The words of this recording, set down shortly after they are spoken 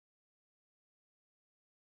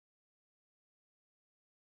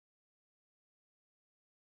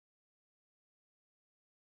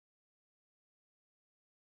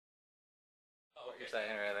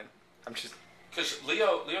saying or anything. I'm just... Because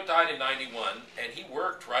Leo died in '91, and he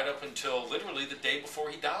worked right up until literally the day before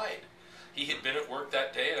he died. He had been at work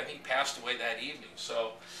that day, and I think he passed away that evening.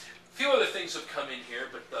 So a few other things have come in here,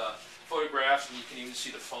 but the photographs, and you can even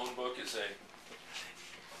see the phone book is a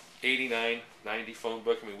 89, 90 phone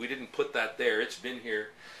book. I mean, we didn't put that there. It's been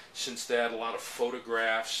here since that. A lot of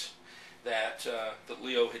photographs that that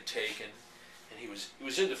Leo had taken, and he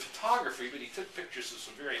was into photography, but he took pictures of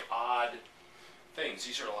some very odd things.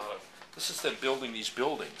 These are a lot of... This is them building these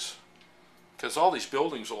buildings. Because all these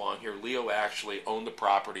buildings along here, Leo actually owned the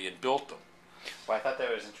property and built them. Well, I thought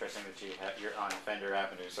that was interesting that you're on Fender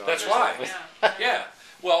Avenue. So that's why. Yeah.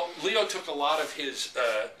 Well, Leo took a lot of his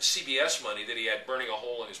CBS money that he had burning a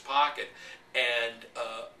hole in his pocket and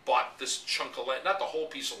bought this chunk of land, not the whole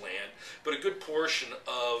piece of land, but a good portion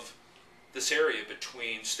of this area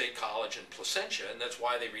between State College and Placentia, and that's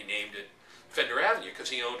why they renamed it Fender Avenue, because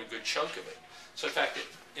he owned a good chunk of it. So in fact,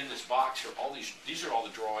 in this box here, these are all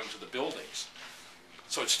the drawings of the buildings.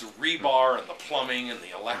 So it's the rebar and the plumbing and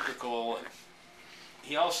the electrical, and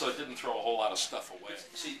he also didn't throw a whole lot of stuff away.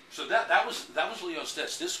 See, so that was Leo's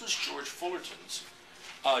desk. This was George Fullerton's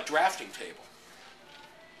drafting table.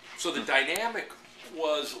 So the dynamic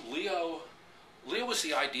was Leo was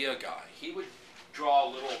the idea guy. He would draw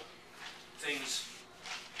little things.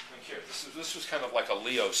 Like here, this was kind of like a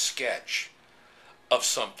Leo sketch of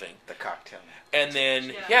something. The cocktail. And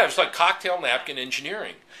then, yeah, it was like cocktail napkin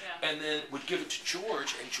engineering. Yeah. And then would give it to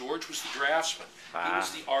George, and George was the draftsman. He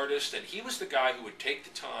was the artist, and he was the guy who would take the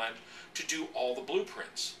time to do all the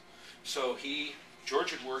blueprints. So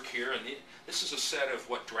George would work here, and this is a set of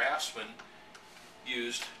what draftsmen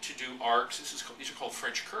used to do arcs. These are called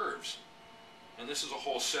French curves. And this is a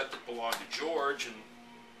whole set that belonged to George, and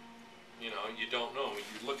you know, you don't know.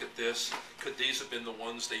 You look at this, could these have been the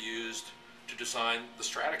ones they used to design the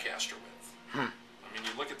Stratocaster with? I mean,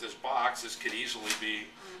 you look at this box, this could easily be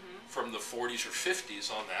from the 40s or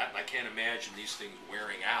 50s on that, and I can't imagine these things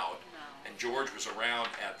wearing out. No. And George was around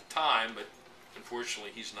at the time, but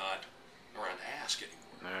unfortunately he's not around to ask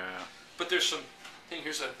anymore. Yeah. But there's some thing,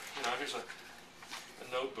 here's a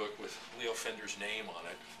notebook with Leo Fender's name on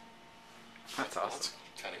it. That's awesome.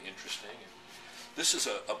 That's kind of interesting. This is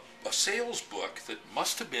a sales book that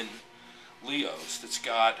must have been Leo's that's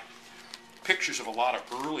got pictures of a lot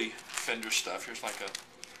of early Fender stuff. Here's like a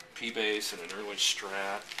P-bass and an early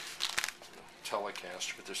Strat,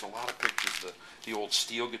 Telecaster, but there's a lot of pictures of the old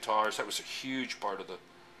steel guitars. That was a huge part of the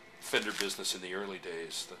Fender business in the early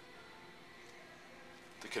days.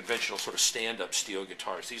 The conventional sort of stand-up steel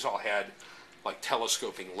guitars. These all had like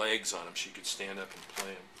telescoping legs on them so you could stand up and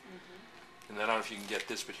play them. And then I don't know if you can get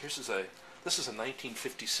this, but this is a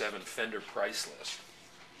 1957 Fender price list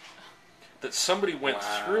that somebody went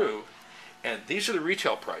through, and these are the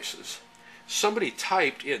retail prices. Somebody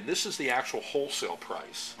typed in, this is the actual wholesale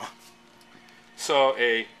price. So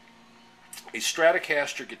a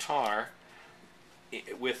Stratocaster guitar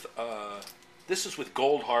with, this is with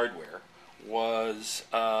gold hardware, was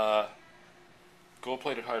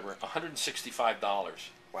gold-plated hardware,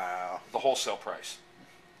 $165. Wow. The wholesale price.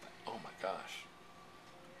 Oh my gosh.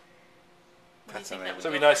 That's amazing. So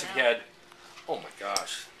it'd be nice if you had, oh my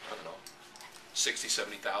gosh, I don't know,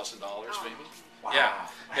 $60,000, $70,000 maybe. Wow.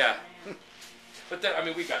 Yeah. But then, I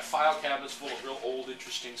mean, we've got file cabinets full of real old,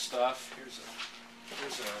 interesting stuff.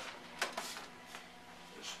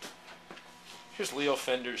 Here's Leo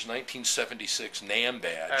Fender's 1976 NAMM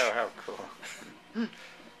badge. Oh, how cool.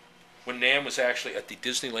 When NAMM was actually at the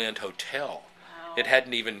Disneyland Hotel. It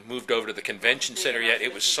hadn't even moved over to the convention center yet.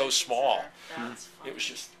 It was so small. It was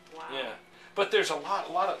just, yeah. But there's a lot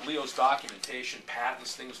of Leo's documentation,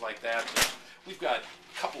 patents, things like that. We've got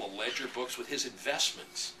a couple of ledger books with his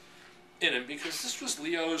investments in them, because this was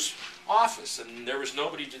Leo's office, and there was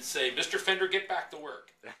nobody to say, Mr. Fender, get back to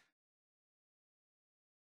work.